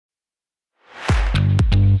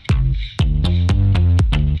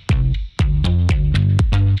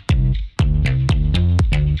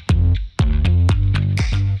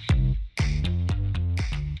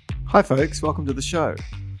Hi folks, welcome to the show.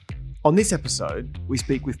 On this episode, we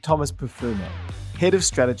speak with Thomas Perfumo, Head of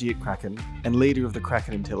Strategy at Kraken and leader of the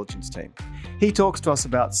Kraken Intelligence team. He talks to us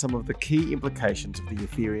about some of the key implications of the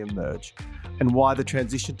Ethereum merge and why the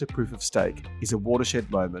transition to proof of stake is a watershed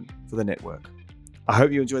moment for the network. I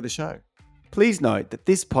hope you enjoy the show. Please note that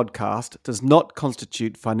this podcast does not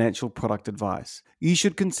constitute financial product advice. You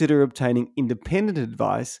should consider obtaining independent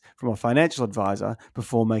advice from a financial advisor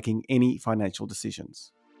before making any financial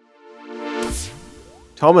decisions.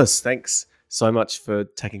 Thomas, thanks so much for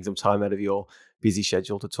taking some time out of your busy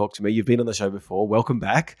schedule to talk to me. You've been on the show before. Welcome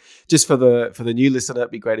back. Just for the new listener,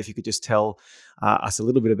 it'd be great if you could just tell us a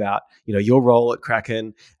little bit about your role at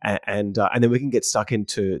Kraken, and then we can get stuck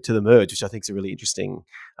into the merge, which I think is a really interesting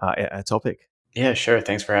topic. Yeah, sure.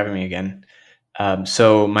 Thanks for having me again.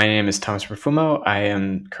 So my name is Thomas Perfumo. I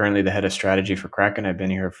am currently the head of strategy for Kraken. I've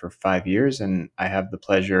been here for 5 years, and I have the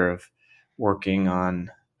pleasure of working on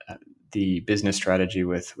the business strategy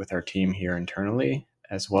with our team here internally,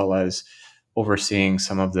 as well as overseeing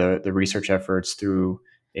some of the research efforts through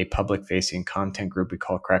a public-facing content group we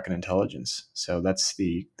call Kraken Intelligence. So that's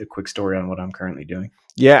the quick story on what I'm currently doing.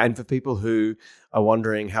 Yeah, and for people who are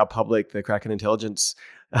wondering how public the Kraken Intelligence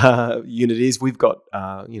unit is, we've got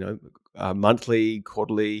monthly,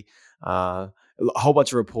 quarterly, a whole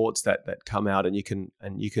bunch of reports that come out, and you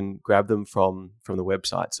can grab them from the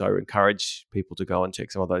website. So I encourage people to go and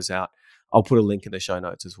check some of those out. I'll put a link in the show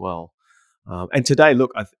notes as well. And today,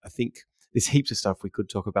 look, I think there's heaps of stuff we could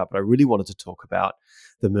talk about, but I really wanted to talk about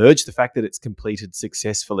the merge, the fact that it's completed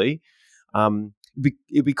successfully.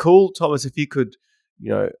 It'd be cool, Thomas, if you could,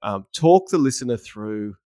 talk the listener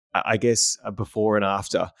through, I guess, before and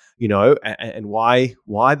after, and why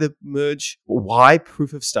the merge, or why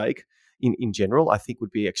proof of stake in general, I think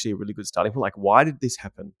would be actually a really good starting point. Like, why did this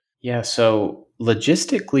happen? Yeah, so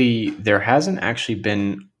logistically, there hasn't actually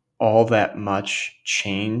been all that much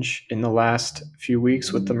change in the last few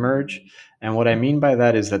weeks with the merge. And what I mean by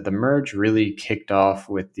that is that the merge really kicked off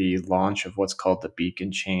with the launch of what's called the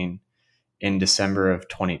Beacon chain in December of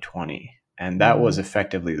 2020. And that was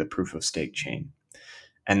effectively the proof of stake chain.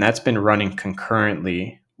 And that's been running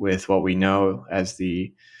concurrently with what we know as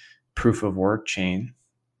the proof of work chain,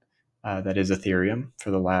 that is Ethereum,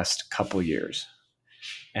 for the last couple years.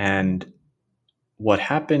 And what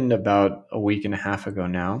happened about a week and a half ago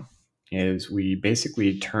now is we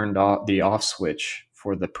basically turned off the off switch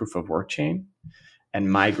for the proof of work chain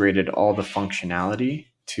and migrated all the functionality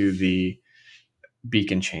to the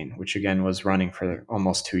Beacon chain, which again was running for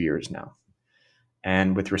almost 2 years now.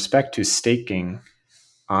 And with respect to staking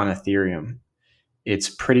on Ethereum, it's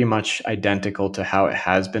pretty much identical to how it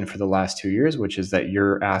has been for the last 2 years, which is that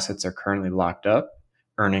your assets are currently locked up,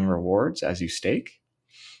 earning rewards as you stake.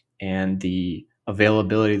 And the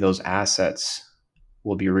availability of those assets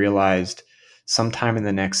will be realized sometime in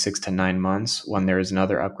the next 6 to 9 months when there is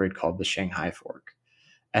another upgrade called the Shanghai fork.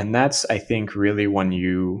 And that's, I think, really when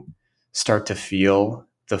you start to feel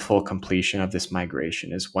the full completion of this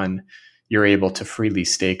migration, is when you're able to freely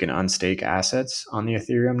stake and unstake assets on the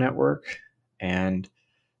Ethereum network and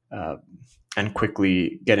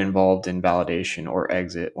quickly get involved in validation or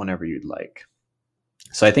exit whenever you'd like.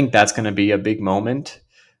 So I think that's going to be a big moment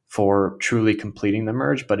for truly completing the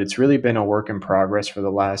merge, but it's really been a work in progress for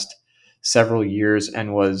the last several years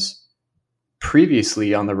and was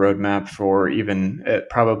previously on the roadmap for even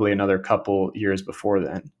probably another couple years before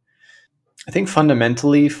then. I think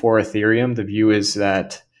fundamentally for Ethereum, the view is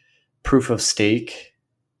that proof of stake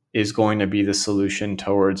is going to be the solution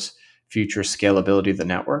towards future scalability of the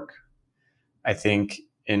network. I think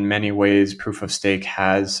in many ways, proof of stake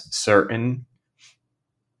has certain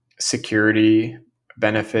security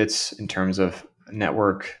benefits in terms of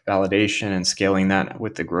network validation and scaling that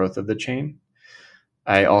with the growth of the chain.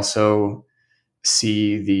 I also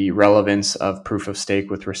see the relevance of proof of stake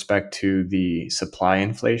with respect to the supply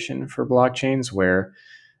inflation for blockchains, where,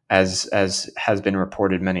 as has been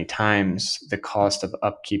reported many times, the cost of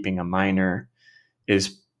upkeeping a miner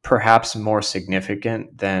is perhaps more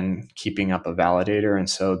significant than keeping up a validator. And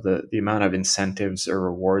so the amount of incentives or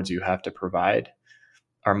rewards you have to provide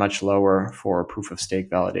are much lower for proof of stake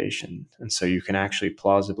validation. And so you can actually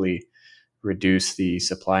plausibly reduce the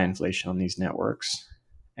supply inflation on these networks.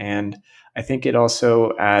 And I think it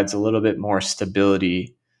also adds a little bit more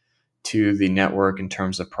stability to the network in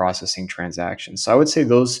terms of processing transactions. So I would say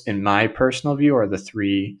those, in my personal view, are the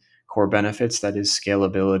three core benefits. That is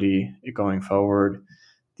scalability going forward,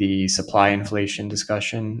 the supply inflation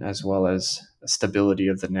discussion, as well as stability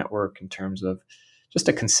of the network in terms of just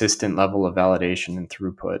a consistent level of validation and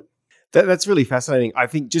throughput. That's really fascinating. I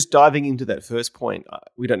think just diving into that first point,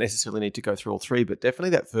 we don't necessarily need to go through all three, but definitely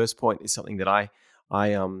that first point is something that I'd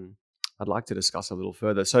like to discuss a little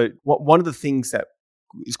further. So, one of the things that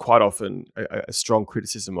is quite often a strong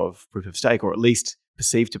criticism of proof of stake, or at least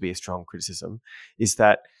perceived to be a strong criticism, is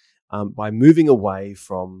that by moving away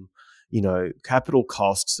from capital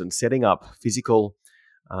costs and setting up physical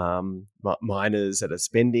miners that are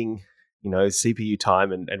spending CPU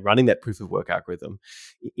time and running that proof of work algorithm,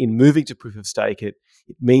 in moving to proof of stake, it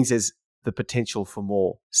means there's the potential for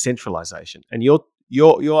more centralization. And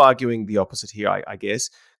you're arguing the opposite here, I guess.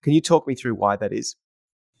 Can you talk me through why that is?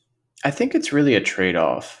 I think it's really a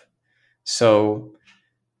trade-off. So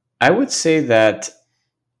I would say that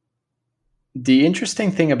the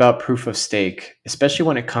interesting thing about proof of stake, especially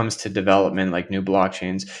when it comes to development like new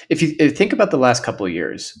blockchains, if you think about the last couple of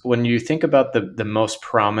years, when you think about the most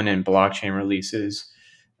prominent blockchain releases,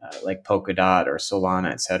 like Polkadot or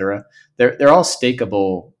Solana, et cetera, they're all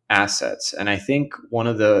stakeable assets. And I think one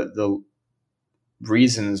of the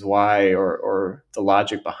reasons why, or the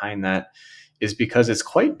logic behind that, is because it's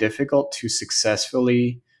quite difficult to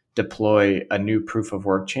successfully deploy a new proof of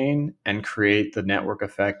work chain and create the network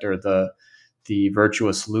effect or the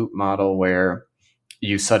virtuous loop model where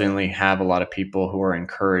you suddenly have a lot of people who are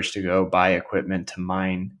encouraged to go buy equipment to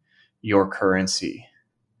mine your currency.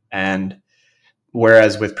 And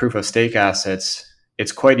whereas with proof of stake assets,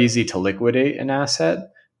 it's quite easy to liquidate an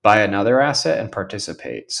asset, buy another asset, and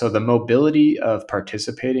participate. So the mobility of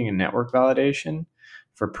participating in network validation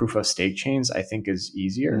for proof of stake chains, I think, is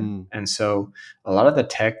easier. Mm. And so a lot of the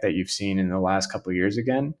tech that you've seen in the last couple of years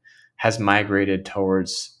again has migrated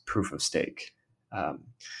towards proof of stake.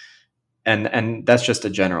 And that's just a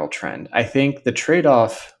general trend. I think the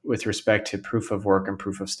trade-off with respect to proof of work and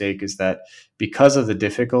proof of stake is that because of the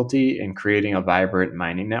difficulty in creating a vibrant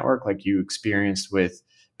mining network like you experienced with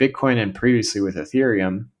Bitcoin and previously with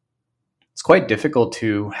Ethereum, it's quite difficult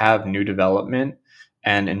to have new development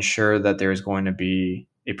and ensure that there's going to be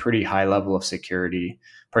a pretty high level of security,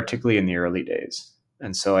 particularly in the early days.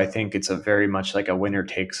 And so I think it's a very much like a winner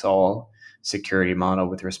takes all security model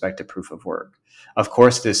with respect to proof of work. Of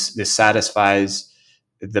course, this satisfies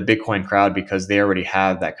the Bitcoin crowd because they already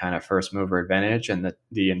have that kind of first mover advantage and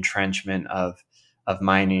the entrenchment of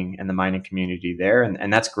mining and the mining community there.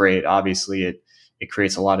 And that's great. Obviously, it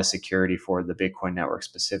creates a lot of security for the Bitcoin network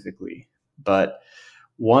specifically. But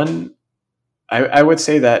I would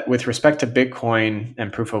say that with respect to Bitcoin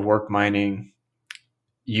and proof of work mining,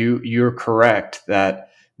 you're correct that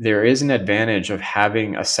there is an advantage of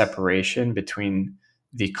having a separation between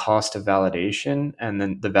the cost of validation and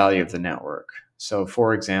then the value of the network. So,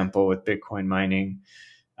 for example, with Bitcoin mining,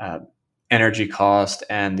 energy cost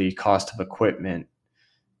and the cost of equipment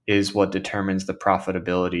is what determines the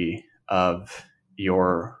profitability of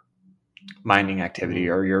your mining activity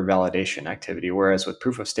or your validation activity. Whereas with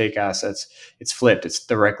proof of stake assets, it's flipped. It's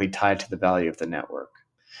directly tied to the value of the network.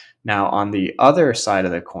 Now, on the other side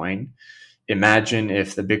of the coin, imagine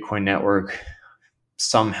if the Bitcoin network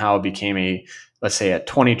somehow became let's say, a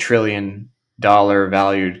 $20 trillion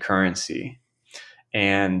valued currency.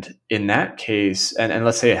 And in that case, and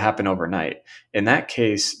let's say it happened overnight, in that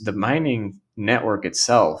case, the mining network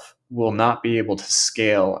itself will not be able to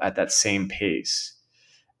scale at that same pace.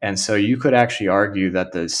 And so you could actually argue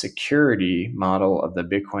that the security model of the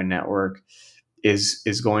Bitcoin network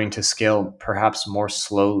is going to scale perhaps more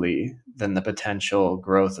slowly than the potential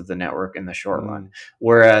growth of the network in the short run.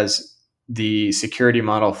 Whereas the security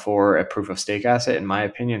model for a proof of stake asset, in my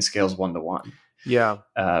opinion, scales 1-to-1. Yeah.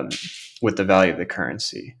 With the value of the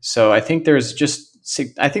currency. So I think there's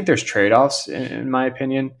trade-offs in my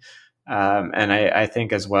opinion. And I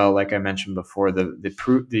think as well, like I mentioned before,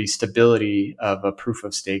 the stability of a proof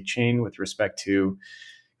of stake chain with respect to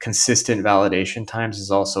consistent validation times is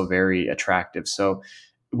also very attractive. So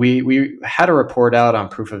we had a report out on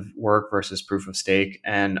proof of work versus proof of stake,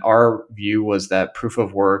 and our view was that proof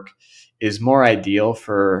of work is more ideal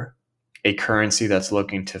for a currency that's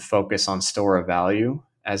looking to focus on store of value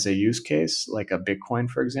as a use case, like a Bitcoin,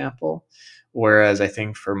 for example. Whereas I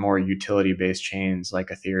think for more utility-based chains like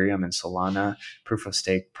Ethereum and Solana, proof of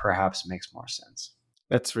stake perhaps makes more sense.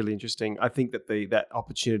 That's really interesting. I think that that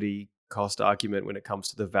opportunity cost argument when it comes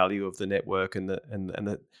to the value of the network and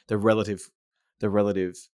the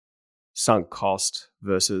relative sunk cost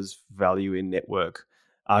versus value in network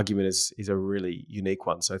argument is a really unique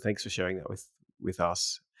one. So thanks for sharing that with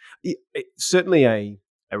us. It's certainly a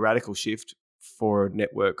radical shift for a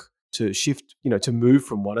network to shift, to move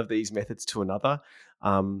from one of these methods to another.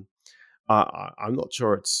 I'm not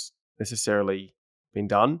sure it's necessarily been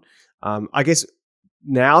done. I guess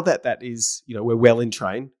now that is, we're well in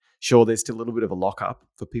train, Sure, there's still a little bit of a lockup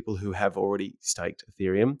for people who have already staked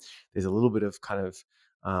Ethereum. There's a little bit of kind of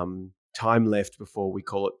time left before we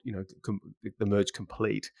call it, the merge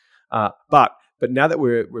complete. But now that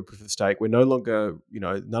we're proof of stake, we're no longer,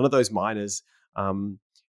 none of those miners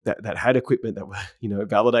that had equipment that were,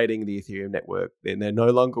 validating the Ethereum network, and they're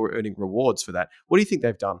no longer earning rewards for that. What do you think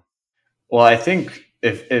they've done? Well, I think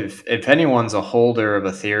if anyone's a holder of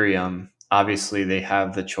Ethereum, obviously they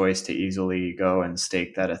have the choice to easily go and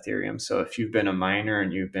stake that Ethereum. So if you've been a miner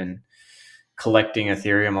and you've been collecting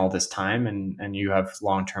Ethereum all this time and you have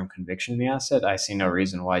long-term conviction in the asset, I see no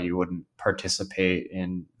reason why you wouldn't participate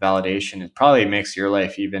in validation. It probably makes your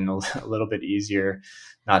life even a little bit easier,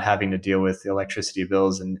 not having to deal with electricity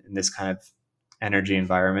bills in this kind of energy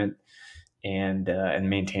environment and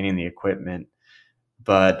maintaining the equipment.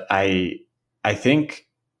 But I think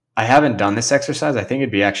I haven't done this exercise. I think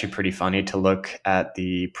it'd be actually pretty funny to look at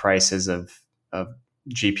the prices of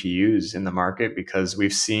GPUs in the market, because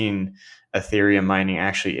we've seen Ethereum mining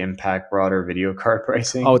actually impact broader video card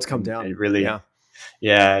pricing. Oh, it's come down. It really,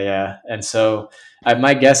 yeah. And so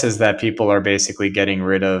my guess is that people are basically getting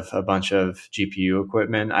rid of a bunch of GPU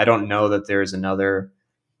equipment. I don't know that there's another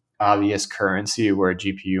obvious currency where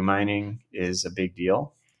GPU mining is a big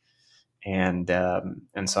deal. And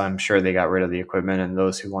so I'm sure they got rid of the equipment, and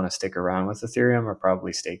those who want to stick around with Ethereum are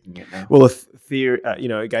probably staking it now. Well,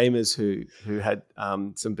 gamers who had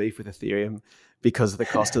some beef with Ethereum because of the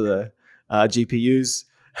cost of the GPUs,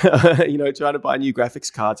 trying to buy new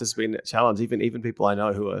graphics cards has been a challenge. Even people I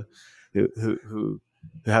know who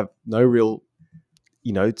have no real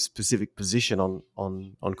specific position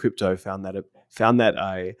on crypto found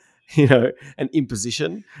that an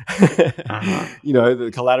imposition, the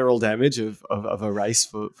collateral damage of a race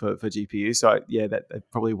for GPU. So that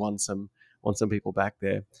probably won some people back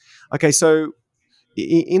there. Okay, so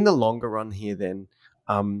in the longer run here, then,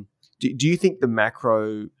 do you think the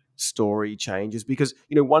macro story changes? Because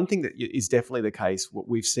one thing that is definitely the case, what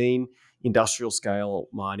we've seen industrial scale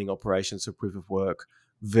mining operations for proof of work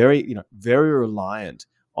very reliant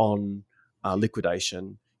on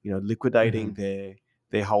liquidation. Liquidating their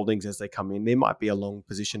holdings as they come in. There might be a long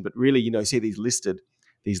position, but really, see these listed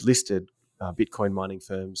Bitcoin mining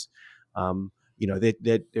firms.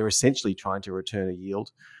 They're essentially trying to return a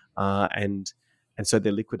yield, and so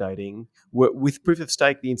they're liquidating. With proof of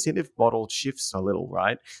stake, the incentive model shifts a little,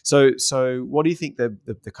 right? So what do you think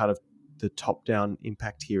the kind of the top down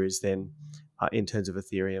impact here is then in terms of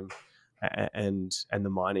Ethereum and the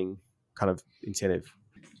mining kind of incentive?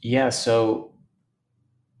 Yeah. So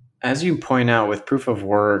as you point out, with proof of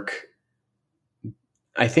work,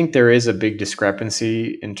 I think there is a big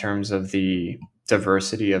discrepancy in terms of the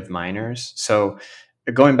diversity of miners. So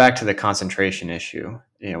going back to the concentration issue,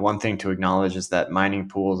 one thing to acknowledge is that mining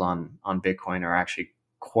pools on Bitcoin are actually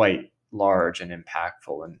quite large and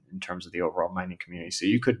impactful in terms of the overall mining community. So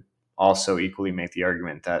you could also equally make the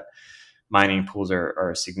argument that mining pools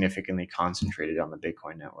are significantly concentrated on the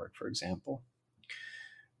Bitcoin network, for example.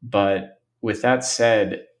 But with that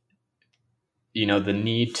said, the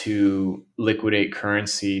need to liquidate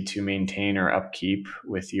currency to maintain or upkeep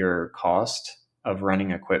with your cost of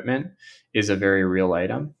running equipment is a very real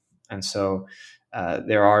item. And so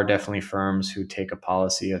there are definitely firms who take a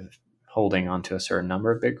policy of holding onto a certain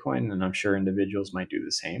number of Bitcoin, and I'm sure individuals might do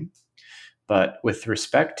the same. But with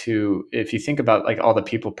respect to, if you think about like all the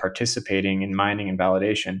people participating in mining and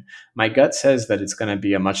validation, my gut says that it's going to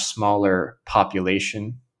be a much smaller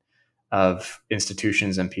population of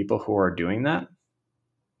institutions and people who are doing that.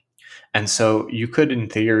 And so you could, in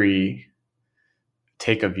theory,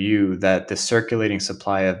 take a view that the circulating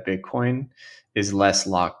supply of Bitcoin is less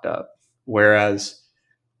locked up. Whereas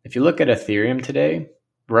if you look at Ethereum today,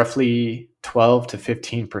 roughly 12 to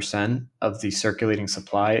 15% of the circulating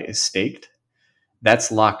supply is staked.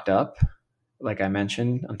 That's locked up, like I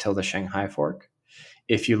mentioned, until the Shanghai fork.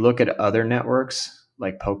 If you look at other networks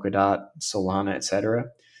like Polkadot, Solana, etc.,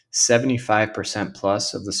 75%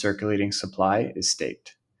 plus of the circulating supply is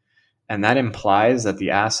staked. And that implies that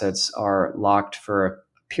the assets are locked for a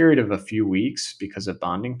period of a few weeks because of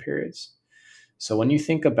bonding periods. So when you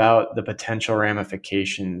think about the potential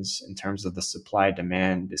ramifications in terms of the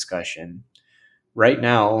supply-demand discussion, right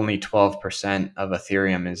now only 12% of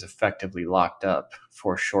Ethereum is effectively locked up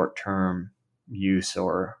for short-term use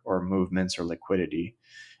or movements or liquidity.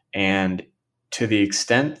 And to the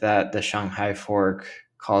extent that the Shanghai fork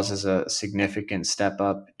causes a significant step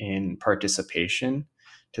up in participation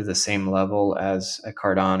to the same level as a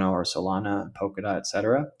Cardano or Solana, Polkadot,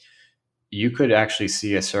 etc., you could actually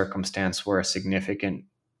see a circumstance where a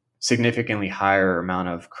significantly higher amount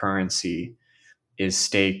of currency is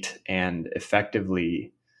staked and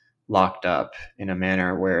effectively locked up in a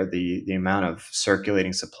manner where the amount of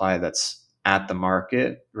circulating supply that's at the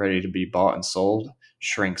market ready to be bought and sold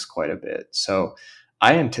shrinks quite a bit. So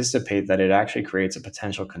I anticipate that it actually creates a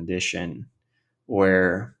potential condition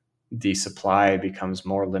where the supply becomes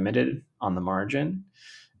more limited on the margin.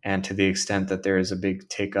 And to the extent that there is a big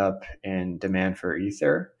take up in demand for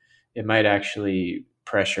Ether, it might actually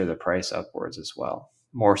pressure the price upwards as well,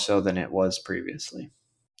 more so than it was previously.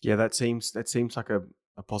 Yeah, that seems like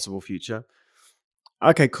a possible future.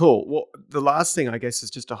 Okay, cool. Well, the last thing I guess is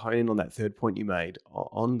just to hone in on that third point you made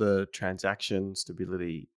on the transaction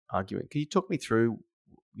stability argument. Can you talk me through,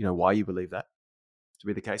 why you believe that to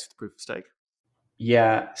be the case with proof of stake?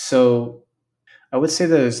 Yeah, so I would say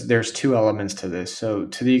there's two elements to this. So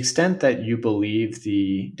to the extent that you believe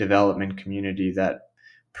the development community that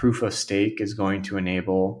proof of stake is going to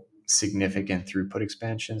enable significant throughput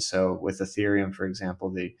expansion. So with Ethereum, for example,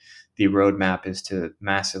 the roadmap is to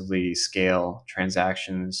massively scale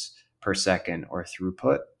transactions per second or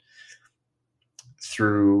throughput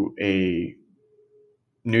through a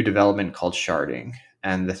new development called sharding.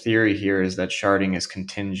 And the theory here is that sharding is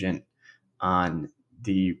contingent on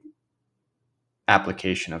the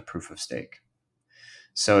application of proof of stake.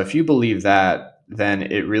 So if you believe that, then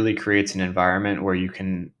it really creates an environment where you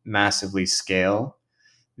can massively scale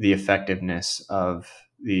the effectiveness of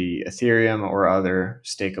the Ethereum or other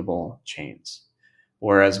stakeable chains.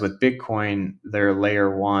 Whereas with Bitcoin, their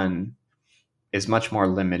layer one is much more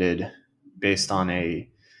limited based on a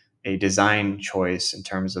design choice in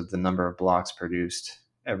terms of the number of blocks produced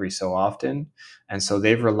every so often. And so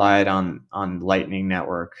they've relied on Lightning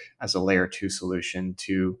Network as a layer two solution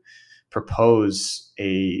to propose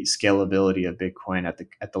a scalability of Bitcoin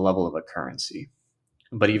at the level of a currency.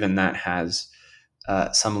 But even that has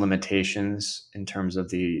some limitations in terms of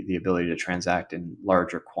the ability to transact in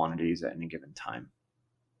larger quantities at any given time.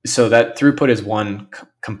 So that throughput is one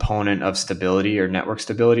component of stability or network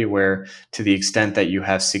stability, where to the extent that you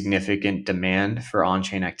have significant demand for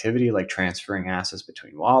on-chain activity, like transferring assets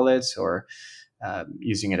between wallets or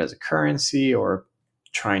using it as a currency or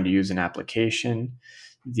trying to use an application,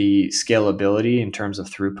 the scalability in terms of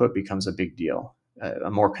throughput becomes a big deal. A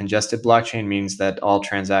more congested blockchain means that all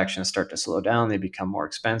transactions start to slow down, they become more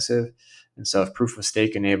expensive. And so if proof of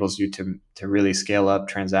stake enables you to really scale up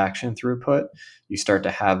transaction throughput, you start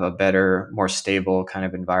to have a better, more stable kind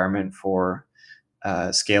of environment for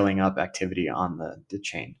scaling up activity on the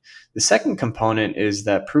chain. The second component is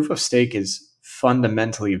that proof of stake is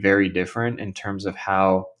fundamentally very different in terms of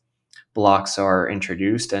how blocks are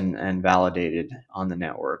introduced and validated on the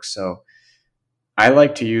network. So I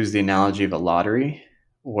like to use the analogy of a lottery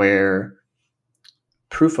where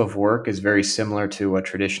proof of work is very similar to a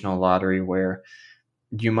traditional lottery where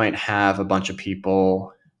you might have a bunch of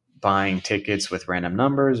people buying tickets with random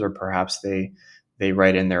numbers, or perhaps they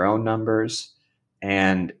write in their own numbers,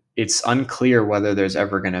 and it's unclear whether there's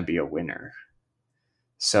ever going to be a winner.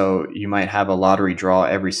 So you might have a lottery draw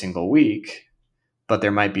every single week, but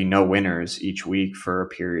there might be no winners each week for a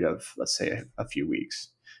period of, let's say, a few weeks.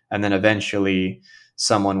 And then eventually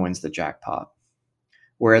someone wins the jackpot.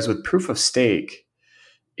 Whereas with proof of stake,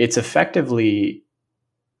 it's effectively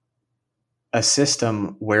a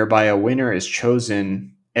system whereby a winner is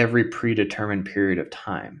chosen every predetermined period of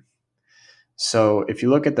time. So if you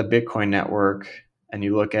look at the Bitcoin network and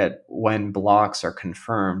you look at when blocks are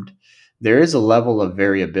confirmed, there is a level of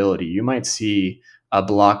variability. You might see a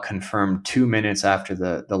block confirmed 2 minutes after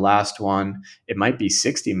the last one. It might be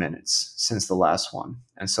 60 minutes since the last one.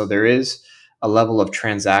 And so there is a level of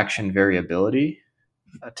transaction variability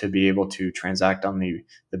to be able to transact on the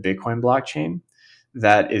Bitcoin blockchain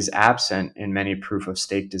that is absent in many proof of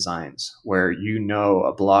stake designs, where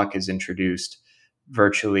a block is introduced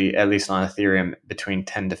virtually, at least on Ethereum, between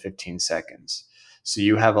 10 to 15 seconds. So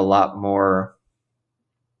you have a lot more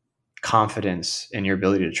confidence in your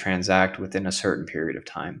ability to transact within a certain period of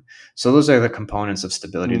time. So those are the components of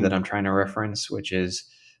stability that I'm trying to reference, which is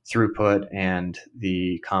throughput and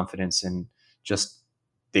the confidence in just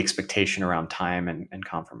the expectation around time and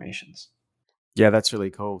confirmations. Yeah, that's really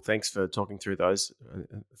cool. Thanks for talking through those.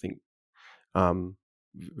 I think um,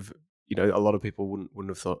 a lot of people wouldn't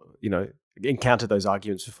have thought, encountered those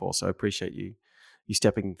arguments before. So I appreciate you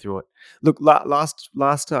stepping through it. Look, last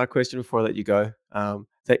question before I let you go.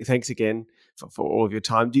 Thanks again for all of your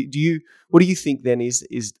time. What do you think then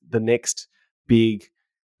is the next big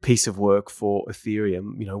piece of work for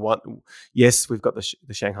Ethereum? Yes, we've got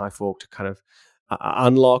the Shanghai fork to kind of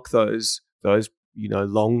unlock those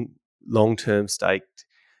long-term staked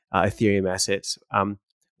Ethereum assets.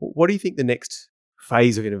 What do you think the next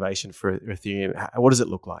phase of innovation for Ethereum? What does it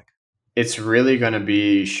look like? It's really going to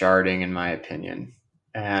be sharding, in my opinion,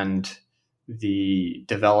 and the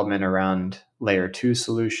development around layer 2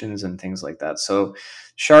 solutions and things like that. So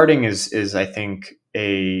sharding is I think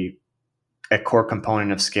a core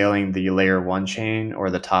component of scaling the layer 1 chain or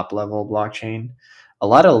the top level blockchain. A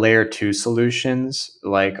lot of layer 2 solutions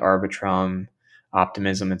like Arbitrum,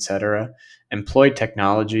 Optimism, etc., employ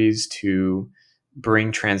technologies to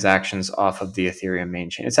bring transactions off of the Ethereum main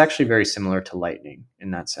chain. It's actually very similar to Lightning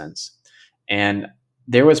in that sense. And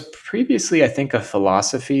there was previously, I think, a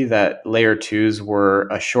philosophy that layer 2s were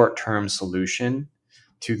a short term solution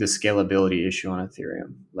to the scalability issue on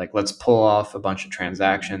Ethereum. Like, let's pull off a bunch of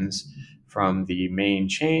transactions from the main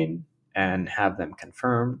chain and have them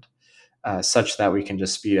confirmed, such that we can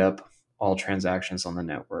just speed up all transactions on the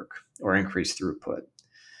network or increase throughput.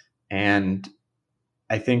 And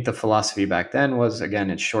I think the philosophy back then was, again,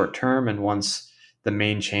 it's short term. And once the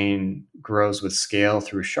main chain grows with scale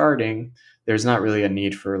through sharding, there's not really a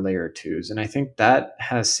need for layer 2s. And I think that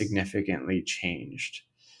has significantly changed,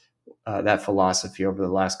 that philosophy over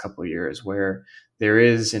the last couple of years, where there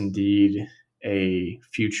is indeed a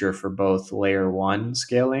future for both layer 1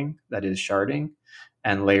 scaling, that is sharding,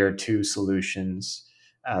 and layer 2 solutions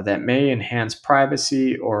that may enhance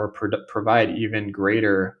privacy or provide even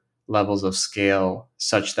greater levels of scale,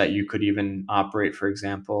 such that you could even operate, for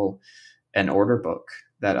example, an order book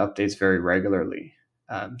that updates very regularly.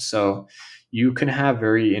 So you can have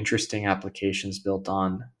very interesting applications built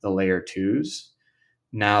on the layer 2s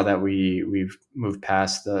now that we've moved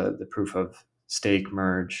past the proof of stake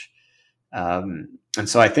merge. And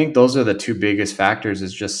so I think those are the two biggest factors,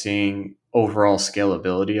 is just seeing overall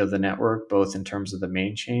scalability of the network, both in terms of the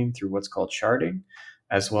main chain through what's called sharding,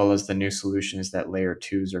 as well as the new solutions that layer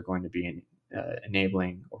 2s are going to be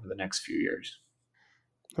enabling over the next few years.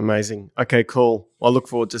 Amazing. Okay, cool. Well, I look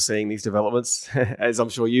forward to seeing these developments, as I'm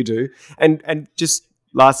sure you do. And just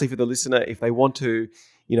lastly, for the listener, if they want to,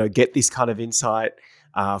 get this kind of insight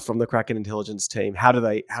from the Kraken Intelligence team, how do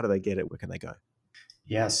they get it? Where can they go?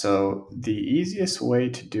 Yeah, so the easiest way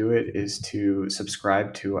to do it is to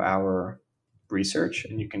subscribe to our research,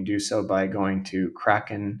 and you can do so by going to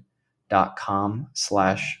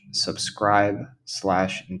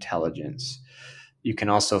kraken.com/subscribe/intelligence. You can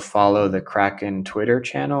also follow the Kraken Twitter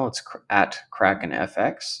channel. It's at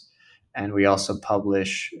KrakenFX. And we also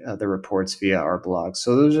publish the reports via our blog.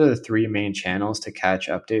 So those are the three main channels to catch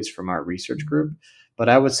updates from our research group. But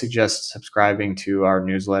I would suggest subscribing to our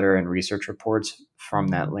newsletter and research reports from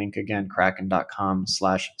that link again,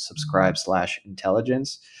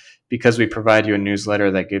 kraken.com/subscribe/intelligence, because we provide you a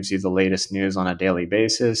newsletter that gives you the latest news on a daily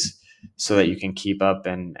basis so that you can keep up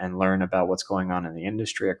and learn about what's going on in the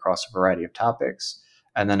industry across a variety of topics.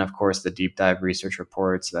 And then, of course, the deep dive research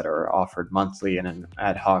reports that are offered monthly in an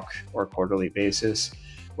ad hoc or quarterly basis,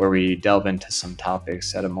 where we delve into some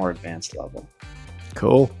topics at a more advanced level.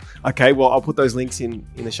 Cool. Okay, well, I'll put those links in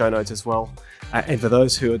the show notes as well. And for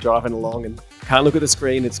those who are driving along and can't look at the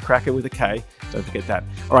screen, it's Kraken with a K. Don't forget that.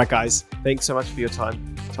 All right, guys, thanks so much for your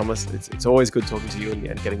time, Thomas. It's always good talking to you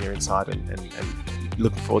and getting your insight, and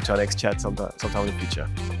looking forward to our next chat sometime in the future.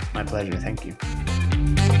 My pleasure. Thank you.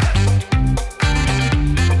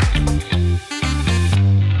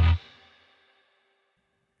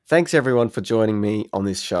 Thanks everyone for joining me on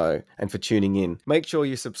this show and for tuning in. Make sure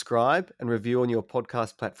you subscribe and review on your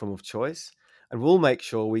podcast platform of choice, and we'll make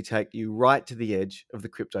sure we take you right to the edge of the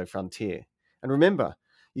crypto frontier. And remember,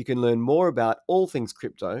 you can learn more about all things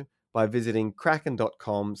crypto by visiting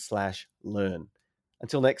kraken.com/learn.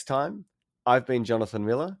 Until next time, I've been Jonathon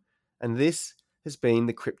Miller, and this has been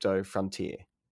the Crypto Frontier.